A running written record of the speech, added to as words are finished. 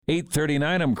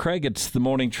8:39, I'm Craig. It's the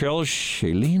Morning Trail.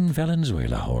 Shailene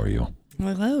Valenzuela, how are you?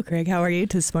 Hello, Craig. How are you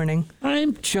this morning?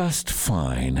 I'm just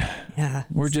fine. Yeah.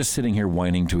 We're just sitting here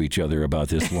whining to each other about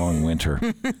this long winter.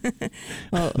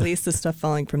 Well, at least the stuff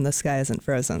falling from the sky isn't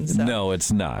frozen. So. No,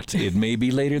 it's not. It may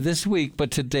be later this week,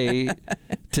 but today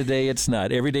it's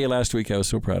not. Every day last week, I was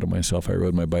so proud of myself. I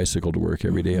rode my bicycle to work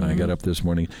every day, and I got up this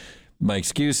morning. My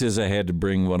excuse is I had to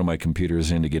bring one of my computers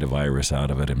in to get a virus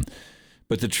out of it.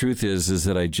 But the truth is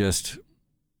that I just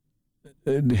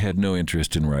had no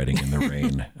interest in riding in the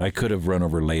rain. I could have run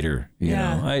over later, you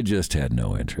know. I just had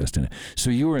no interest in it. So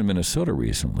you were in Minnesota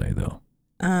recently, though.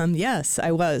 Yes,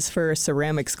 I was for a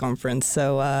ceramics conference.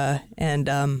 So,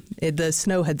 the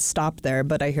snow had stopped there,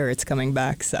 but I hear it's coming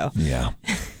back. So yeah.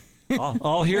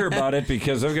 I'll hear about it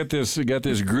because I've got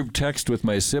this group text with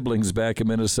my siblings back in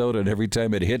Minnesota, and every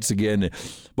time it hits again,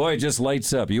 boy, it just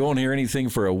lights up. You won't hear anything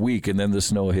for a week, and then the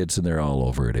snow hits, and they're all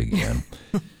over it again.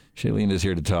 Shailene is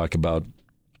here to talk about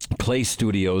Clay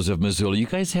Studios of Missoula. You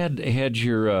guys had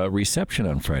your reception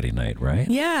on Friday night, right?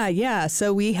 Yeah.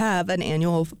 So we have an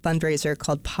annual fundraiser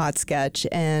called Pot Sketch,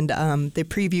 and the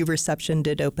preview reception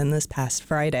did open this past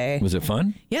Friday. Was it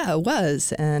fun? Yeah, it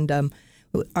was, and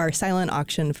our silent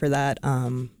auction for that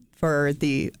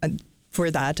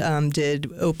did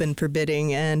open for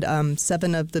bidding, and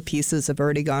 7 of the pieces have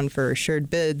already gone for assured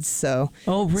bids. So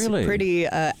really? It's pretty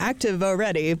active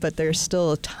already, but there's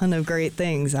still a ton of great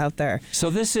things out there. So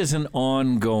this is an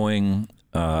ongoing.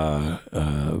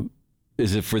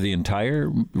 Is it for the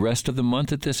entire rest of the month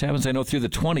that this happens? I know through the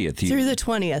 20th. Through the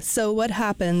 20th. So what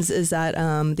happens is that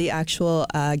the actual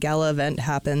gala event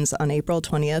happens on April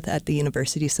 20th at the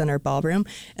University Center Ballroom,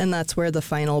 and that's where the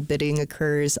final bidding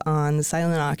occurs on the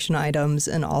silent auction items,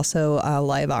 and also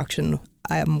live auction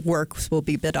works will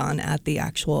be bid on at the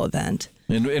actual event.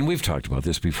 And we've talked about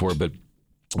this before, but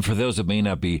for those that may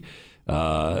not be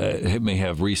may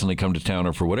have recently come to town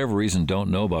or for whatever reason don't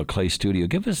know about Clay Studio,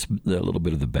 give us a little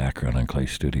bit of the background on Clay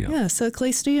Studio. Yeah, so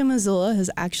Clay Studio Missoula has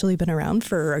actually been around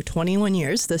for 21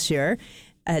 years this year.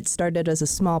 It started as a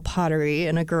small pottery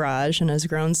in a garage and has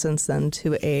grown since then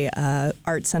to a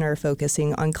art center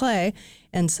focusing on clay.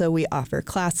 And so we offer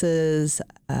classes.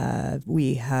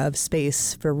 We have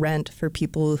space for rent for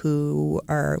people who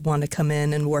want to come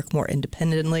in and work more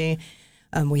independently.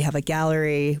 We have a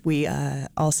gallery. We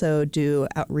also do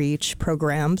outreach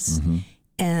programs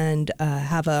and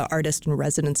have an artist in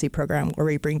residency program where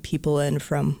we bring people in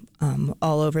from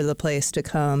all over the place to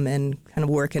come and kind of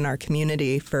work in our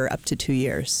community for up to 2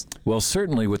 years. Well,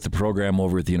 certainly with the program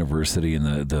over at the university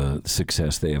and the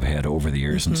success they have had over the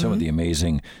years and some of the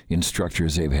amazing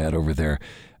instructors they've had over there,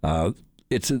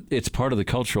 it's part of the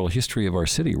cultural history of our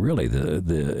city, really,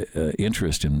 the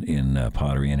interest in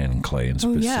pottery and in clay in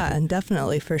specific. Oh, yeah, and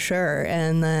definitely, for sure.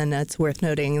 And then it's worth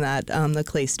noting that the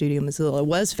Clay Studio Missoula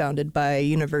was founded by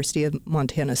University of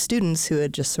Montana students who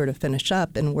had just sort of finished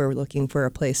up and were looking for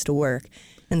a place to work.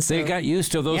 And so they got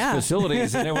used to those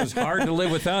facilities, and it was hard to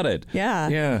live without it.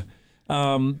 Yeah.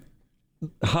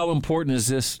 How important is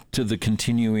this to the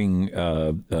continuing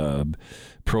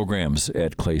programs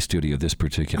at Clay Studio, this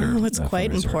particular it's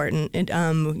quite important.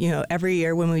 Every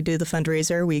year when we do the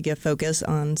fundraiser, we give focus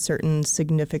on certain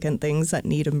significant things that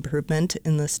need improvement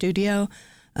in the studio.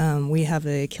 We have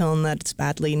a kiln that's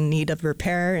badly in need of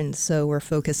repair, and so we're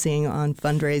focusing on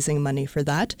fundraising money for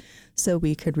that so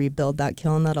we could rebuild that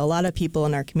kiln that a lot of people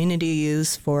in our community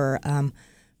use for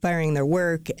firing their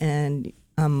work, and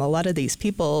a lot of these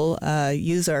people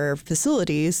use our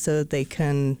facilities so they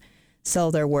can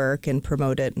sell their work and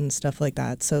promote it and stuff like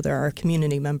that. So there are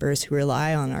community members who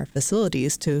rely on our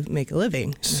facilities to make a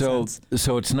living. So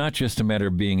it's not just a matter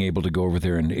of being able to go over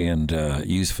there and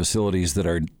use facilities that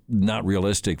are not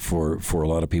realistic for a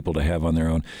lot of people to have on their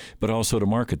own, but also to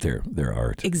market their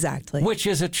art. Exactly. Which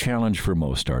is a challenge for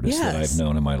most artists that I've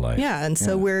known in my life. Yeah, and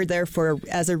so we're there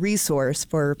as a resource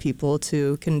for people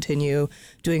to continue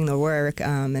doing their work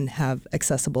and have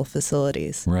accessible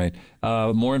facilities. Right.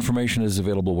 More information is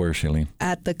available where, Shailene?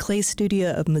 At the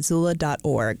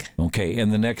claystudioofmissoula.org. Okay,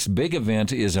 and the next big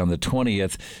event is on the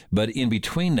 20th, but in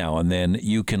between now and then,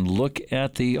 you can look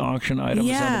at the auction items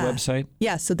on the website?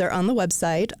 Yeah, so they're on the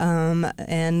website,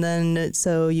 and then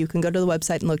so you can go to the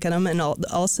website and look at them, and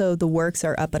also the works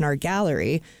are up in our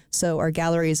gallery. So our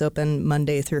gallery is open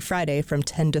Monday through Friday from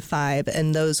 10 to 5,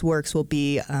 and those works will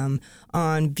be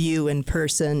on view in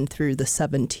person through the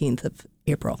 17th of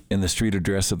April. And the street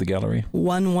address of the gallery?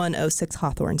 1106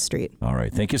 Hawthorne Street. All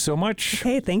right. Thank you so much.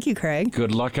 Okay. Thank you, Craig.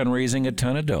 Good luck on raising a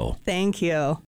ton of dough. Thank you.